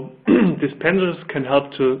 So dispensers can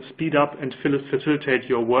help to speed up and facilitate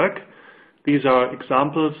your work. These are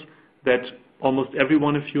examples that almost every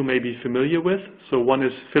one of you may be familiar with. So one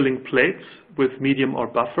is filling plates with medium or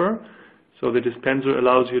buffer. So the dispenser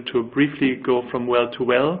allows you to briefly go from well to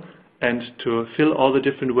well and to fill all the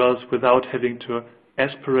different wells without having to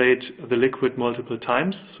aspirate the liquid multiple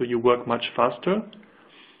times. So you work much faster.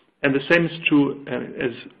 And the same is true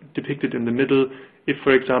as depicted in the middle. If,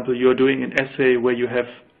 for example, you are doing an assay where you have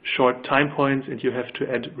short time points and you have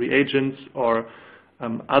to add reagents or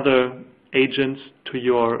other agents to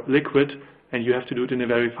your liquid, and you have to do it in a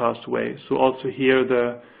very fast way. So also here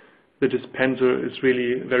the dispenser is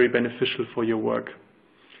really very beneficial for your work.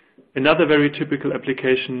 Another very typical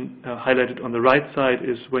application highlighted on the right side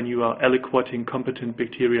is when you are aliquoting competent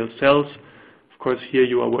bacterial cells. Of course, here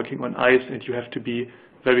you are working on ice and you have to be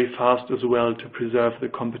very fast as well to preserve the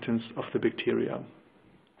competence of the bacteria.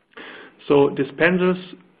 So dispensers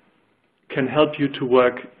can help you to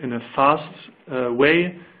work in a fast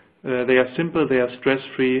way. They are simple, they are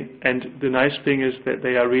stress-free, and the nice thing is that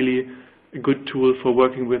they are really a good tool for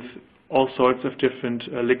working with all sorts of different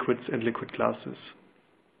liquids and liquid classes.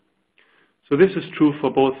 So this is true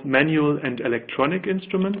for both manual and electronic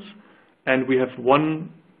instruments, and we have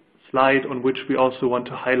one slide on which we also want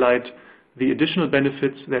to highlight the additional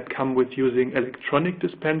benefits that come with using electronic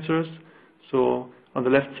dispensers. So on the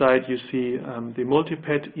left side you see the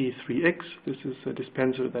Multipet E3X. This is a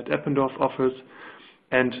dispenser that Eppendorf offers,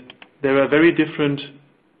 and there are very different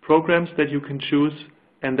programs that you can choose,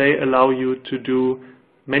 and they allow you to do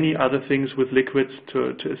many other things with liquids to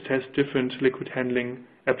assess different liquid handling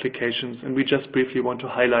applications, and we just briefly want to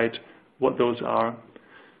highlight what those are.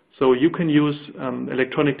 So you can use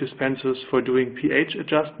electronic dispensers for doing pH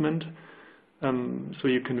adjustment. So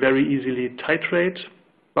you can very easily titrate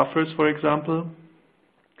buffers, for example.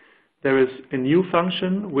 There is a new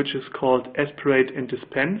function which is called aspirate and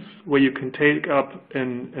dispense, where you can take up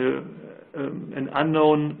an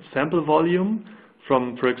unknown sample volume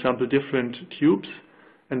from, for example, different tubes,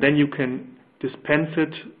 and then you can dispense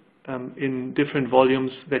it in different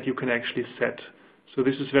volumes that you can actually set. So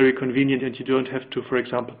this is very convenient, and you don't have to, for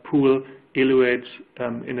example, pool eluates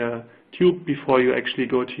in a tube before you actually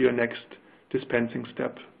go to your next dispensing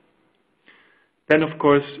step. Then, of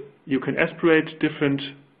course, you can aspirate different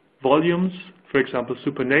volumes, for example,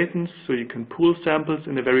 supernatants, so you can pool samples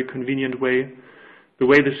in a very convenient way. The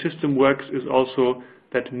way the system works is also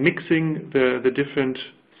that mixing the different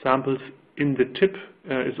samples in the tip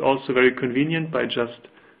is also very convenient by just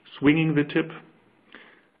swinging the tip.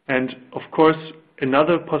 And, of course,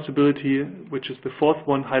 another possibility, which is the fourth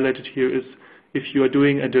one highlighted here, is if you are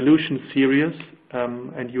doing a dilution series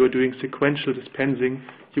and you are doing sequential dispensing,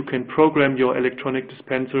 you can program your electronic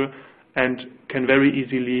dispenser and can very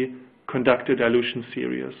easily conduct a dilution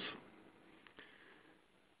series.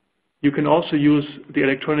 You can also use the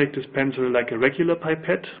electronic dispenser like a regular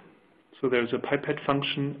pipette. So there's a pipette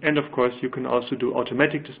function, and of course you can also do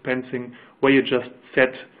automatic dispensing where you just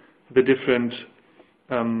set the different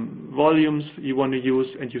volumes you want to use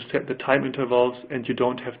and you set the time intervals, and you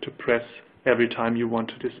don't have to press every time you want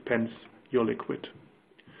to dispense your liquid.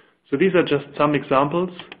 So these are just some examples.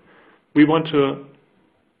 We want to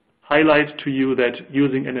highlight to you that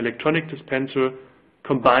using an electronic dispenser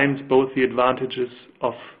combines both the advantages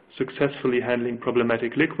of successfully handling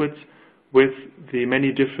problematic liquids with the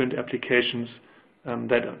many different applications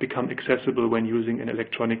that become accessible when using an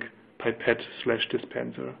electronic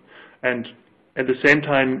pipette/dispenser. And at the same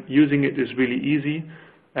time, using it is really easy,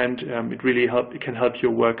 and it can help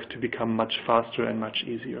your work to become much faster and much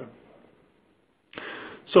easier.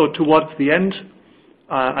 So towards the end,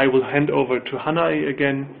 I will hand over to Hanae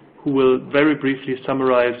again, who will very briefly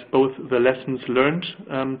summarize both the lessons learned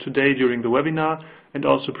today during the webinar and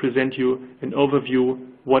also present you an overview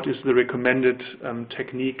what is the recommended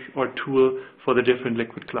technique or tool for the different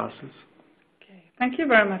liquid classes. Okay. Thank you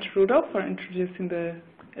very much, Rudolf, for introducing the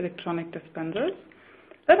electronic dispensers.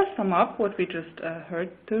 Let us sum up what we just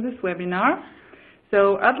heard through this webinar.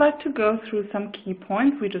 So I'd like to go through some key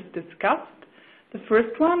points we just discussed. The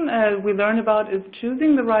first one we learned about is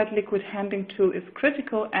choosing the right liquid handling tool is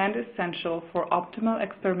critical and essential for optimal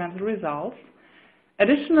experimental results.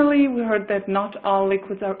 Additionally, we heard that not all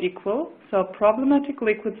liquids are equal, so problematic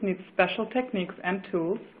liquids need special techniques and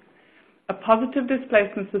tools. A positive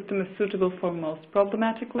displacement system is suitable for most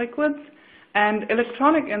problematic liquids, and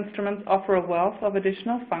electronic instruments offer a wealth of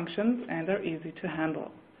additional functions and are easy to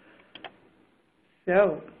handle.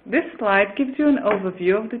 So, this slide gives you an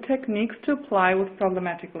overview of the techniques to apply with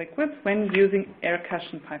problematic liquids when using air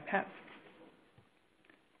cushion pipettes.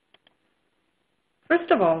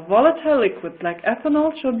 First of all, volatile liquids like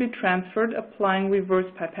ethanol should be transferred applying reverse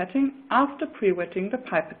pipetting after pre-wetting the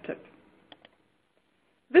pipette tip.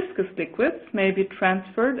 Viscous liquids may be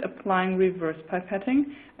transferred applying reverse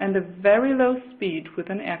pipetting and a very low speed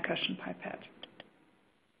with an air cushion pipette.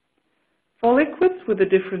 For liquids with a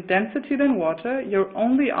different density than water, your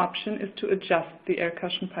only option is to adjust the air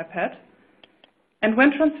cushion pipette. And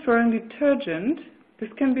when transferring detergent,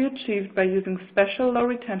 this can be achieved by using special low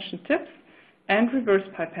retention tips and reverse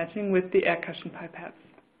pipetting with the air cushion pipettes.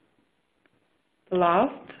 The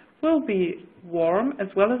last will be warm as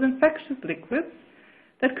well as infectious liquids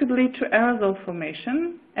that could lead to aerosol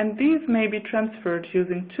formation, and these may be transferred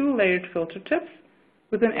using two layered filter tips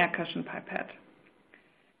with an air cushion pipette.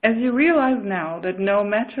 As you realize now that no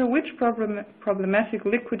matter which problematic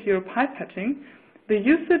liquid you're pipetting, the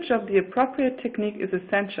usage of the appropriate technique is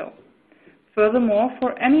essential. Furthermore,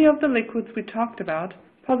 for any of the liquids we talked about,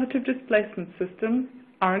 positive displacement systems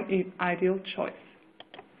are an ideal choice.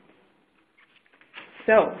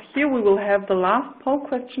 So, here we will have the last poll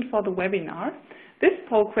question for the webinar. This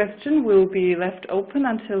poll question will be left open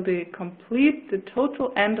until the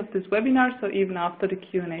total end of this webinar, so even after the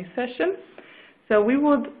Q&A session. So we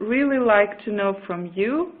would really like to know from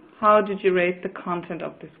you, how did you rate the content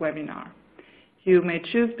of this webinar? You may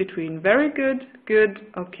choose between very good, good,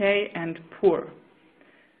 okay, and poor.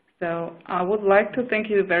 So I would like to thank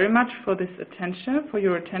you very much for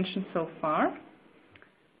your attention so far.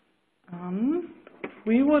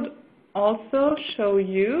 We would also show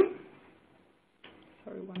you,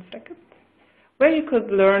 where you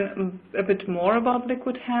could learn a bit more about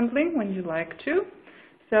liquid handling when you like to.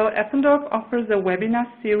 So Eppendorf offers a webinar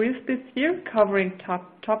series this year covering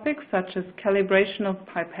topics such as calibration of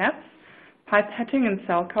pipettes, pipetting in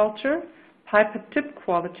cell culture, pipette tip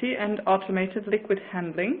quality, and automated liquid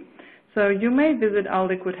handling. So you may visit our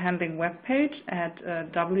liquid handling webpage at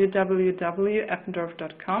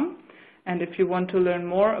www.eppendorf.com. And if you want to learn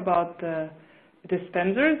more about the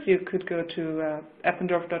dispensers, you could go to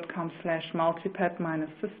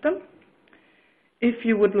eppendorf.com/multipet-system. If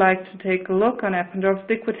you would like to take a look on Eppendorf's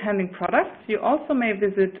liquid handling products, you also may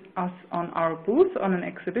visit us on our booth on an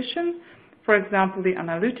exhibition, for example, the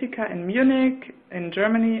Analytica in Munich, in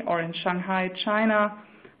Germany, or in Shanghai, China,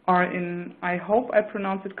 or in, I hope I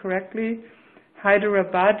pronounce it correctly,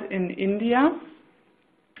 Hyderabad in India.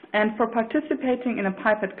 And for participating in a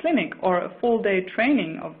pipette clinic or a full-day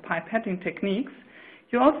training of pipetting techniques,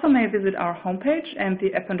 you also may visit our homepage and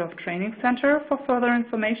the Eppendorf Training Center for further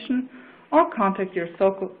information, or contact your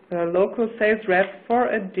local sales rep for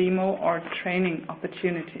a demo or training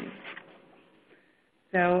opportunity.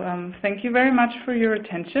 So thank you very much for your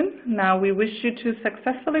attention. Now we wish you to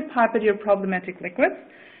successfully pipette your problematic liquids,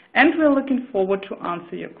 and we're looking forward to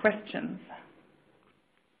answer your questions.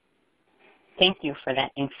 Thank you for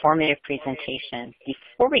that informative presentation.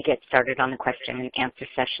 Before we get started on the question and answer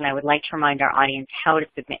session, I would like to remind our audience how to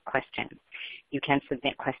submit questions. You can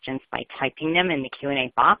submit questions by typing them in the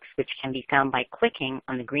Q&A box, which can be found by clicking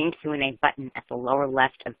on the green Q&A button at the lower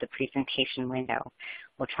left of the presentation window.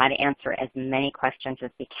 We'll try to answer as many questions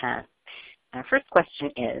as we can. Our first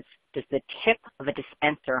question is, does the tip of a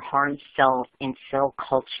dispenser harm cells in cell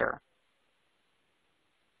culture?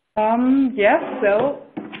 Yes, so,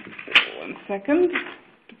 one second.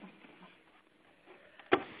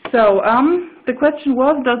 So, the question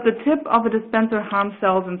was, does the tip of a dispenser harm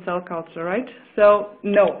cells in cell culture, right? So,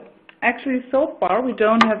 no. Actually, so far, we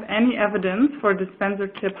don't have any evidence for a dispenser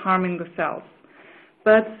tip harming the cells.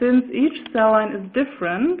 But since each cell line is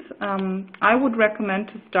different, I would recommend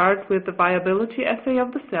to start with the viability assay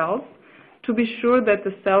of the cells to be sure that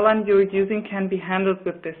the cell line you're using can be handled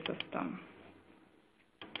with this system.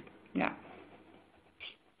 Yeah.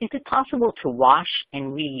 Is it possible to wash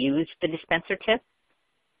and reuse the dispenser tip?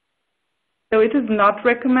 So it is not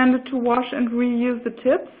recommended to wash and reuse the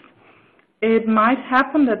tips. It might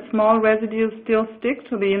happen that small residues still stick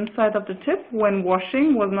to the inside of the tip when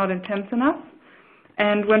washing was not intense enough.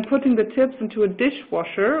 And when putting the tips into a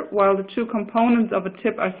dishwasher, while the two components of a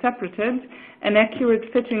tip are separated, an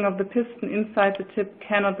accurate fitting of the piston inside the tip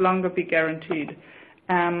cannot longer be guaranteed.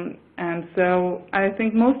 And so I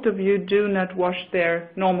think most of you do not wash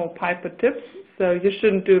their normal pipette tips, so you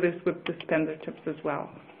shouldn't do this with dispenser tips as well.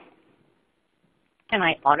 Can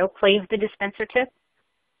I autoclave the dispenser tip?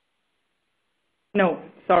 No,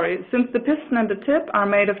 sorry. Since the piston and the tip are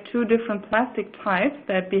made of two different plastic types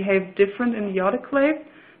that behave different in the autoclave,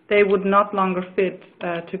 they would not longer fit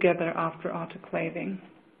together after autoclaving.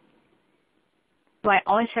 Do I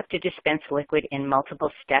always have to dispense liquid in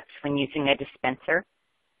multiple steps when using a dispenser?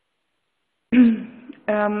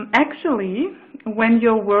 Actually, when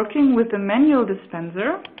you're working with a manual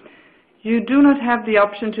dispenser, you do not have the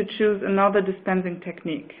option to choose another dispensing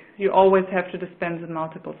technique. You always have to dispense in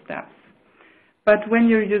multiple steps. But when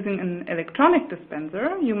you're using an electronic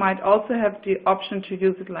dispenser, you might also have the option to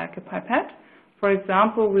use it like a pipette. For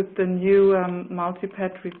example, with the new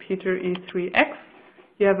multi-pad repeater E3X,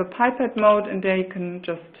 you have a pipette mode, and there you can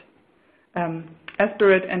just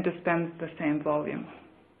aspirate and dispense the same volume.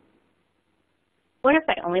 What if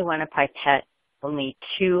I only want to pipette only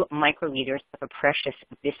 2 microliters of a precious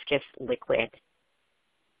viscous liquid?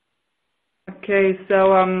 Okay,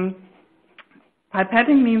 so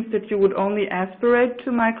pipetting means that you would only aspirate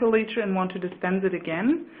 2 microliter and want to dispense it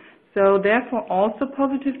again. So therefore also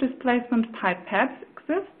positive displacement pipettes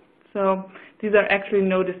exist. So these are actually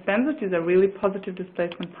no dispensers, these are really positive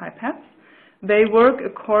displacement pipettes. They work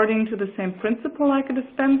according to the same principle like a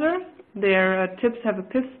dispenser. Their tips have a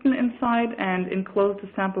piston inside and enclose the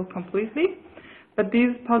sample completely. But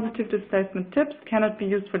these positive displacement tips cannot be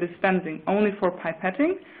used for dispensing, only for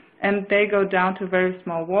pipetting. And they go down to very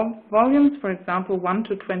small volumes, for example, 1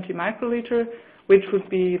 to 20 microliter, which would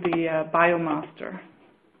be the Biomaster.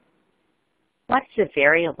 What's a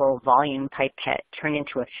variable volume pipette turn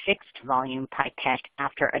into a fixed volume pipette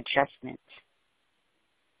after adjustment?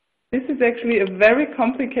 This is actually a very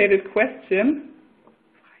complicated question.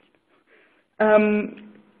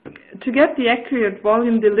 To get the accurate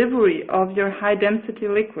volume delivery of your high-density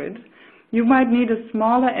liquid, you might need a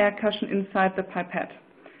smaller air cushion inside the pipette,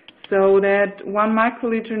 so that 1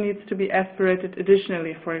 microliter needs to be aspirated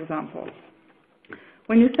additionally, for example.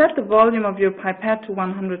 When you set the volume of your pipette to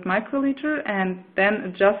 100 microliter and then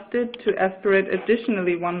adjust it to aspirate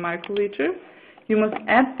additionally 1 microliter, you must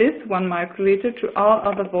add this 1 microliter to all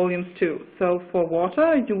other volumes too. So for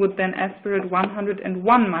water, you would then aspirate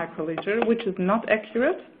 101 microliter, which is not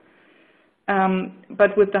accurate.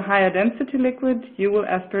 But with the higher density liquid, you will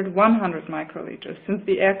aspirate 100 microliters, since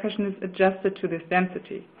the air cushion is adjusted to this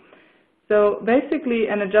density. So basically,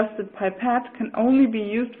 an adjusted pipette can only be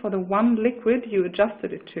used for the one liquid you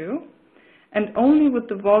adjusted it to, and only with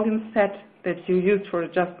the volume set that you used for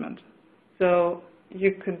adjustment. So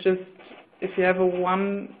you could just, if you have a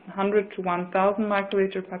 100 to 1000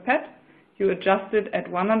 microliter pipette, you adjust it at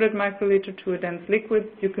 100 microliter to a dense liquid.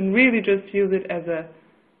 You can really just use it as a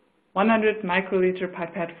 100 microliter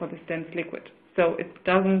pipette for this dense liquid. So it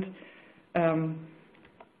doesn't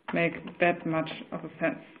make that much of a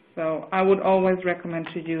sense. So I would always recommend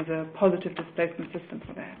to use a positive displacement system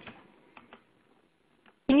for that.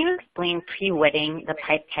 Can you explain pre-wetting the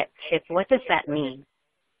pipette tip? What does that mean?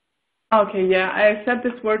 Okay, yeah, I said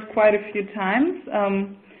this word quite a few times.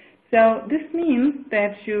 So this means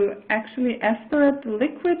that you actually aspirate the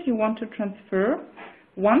liquid you want to transfer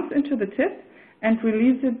once into the tip and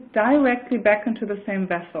release it directly back into the same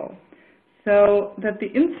vessel, so that the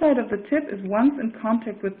inside of the tip is once in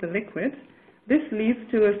contact with the liquid. This leads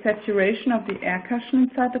to a saturation of the air cushion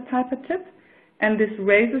inside the pipette tip, and this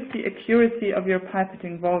raises the accuracy of your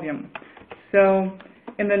pipetting volume. So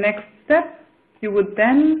in the next step, you would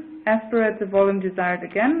then aspirate the volume desired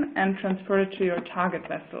again and transfer it to your target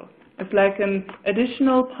vessel. It's like an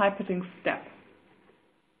additional pipetting step.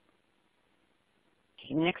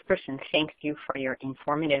 The next person thanks you for your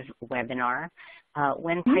informative webinar.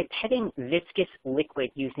 When pipetting viscous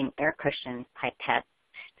liquid using air cushion pipettes,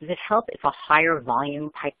 does it help if a higher volume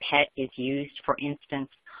pipette is used? For instance,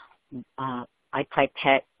 I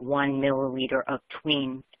pipette 1 milliliter of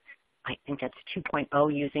tween, I think that's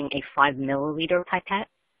 2.0, using a 5 milliliter pipette?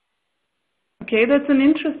 Okay, that's an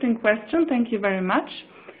interesting question. Thank you very much.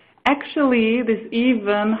 Actually, this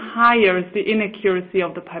even higher the inaccuracy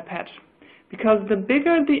of the pipette, because the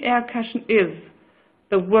bigger the air cushion is,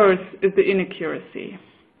 the worse is the inaccuracy.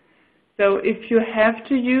 So if you have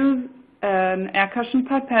to use an air cushion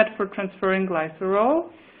pipette for transferring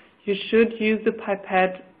glycerol, you should use the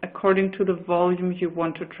pipette according to the volume you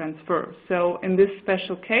want to transfer. So in this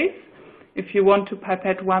special case, if you want to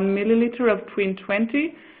pipette 1 milliliter of Tween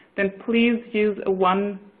 20, then please use a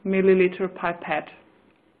 1 milliliter pipette.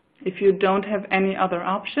 If you don't have any other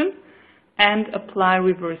option, and apply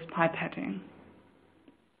reverse pipetting.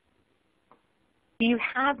 Do you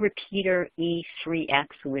have repeater E3X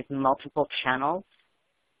with multiple channels?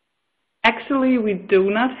 Actually, we do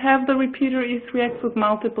not have the repeater E3X with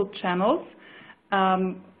multiple channels,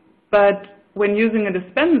 but when using a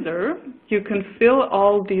dispenser, you can fill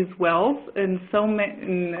all these wells in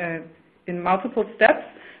multiple steps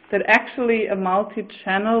that actually a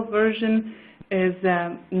multi-channel version is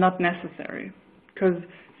not necessary, because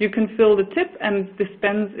you can fill the tip and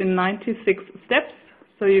dispense in 96 steps,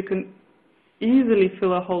 so you can easily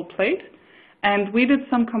fill a whole plate. And we did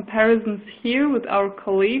some comparisons here with our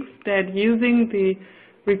colleagues that using the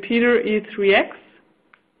repeater E3X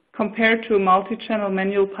compared to a multi-channel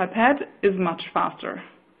manual pipette is much faster.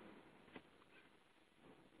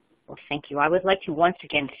 Well, thank you. I would like to once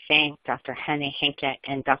again thank Dr. Hanae Henke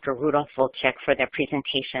and Dr. Rudolf Walczak for their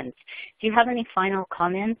presentations. Do you have any final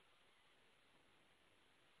comments?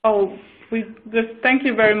 Oh, we just thank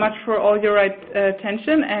you very much for all your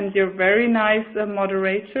attention and your very nice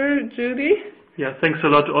moderator, Judy. Yeah, thanks a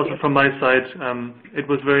lot also from my side. It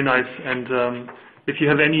was very nice. And if you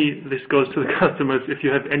have any, this goes to the customers, if you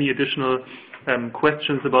have any additional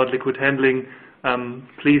questions about liquid handling,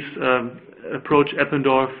 please approach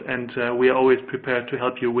Eppendorf, and we are always prepared to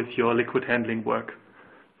help you with your liquid handling work.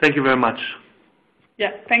 Thank you very much.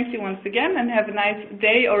 Yeah, thank you once again, and have a nice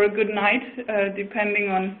day or a good night, depending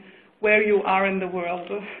on where you are in the world.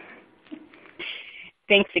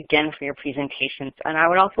 Thanks again for your presentations. And I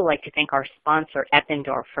would also like to thank our sponsor,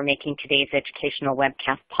 Eppendorf, for making today's educational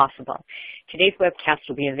webcast possible. Today's webcast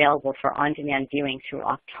will be available for on-demand viewing through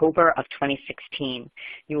October of 2016.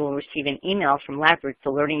 You will receive an email from LabRoots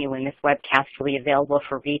alerting you when this webcast will be available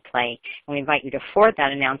for replay. And we invite you to forward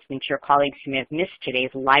that announcement to your colleagues who may have missed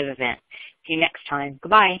today's live event. See you next time.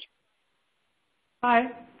 Goodbye. Bye.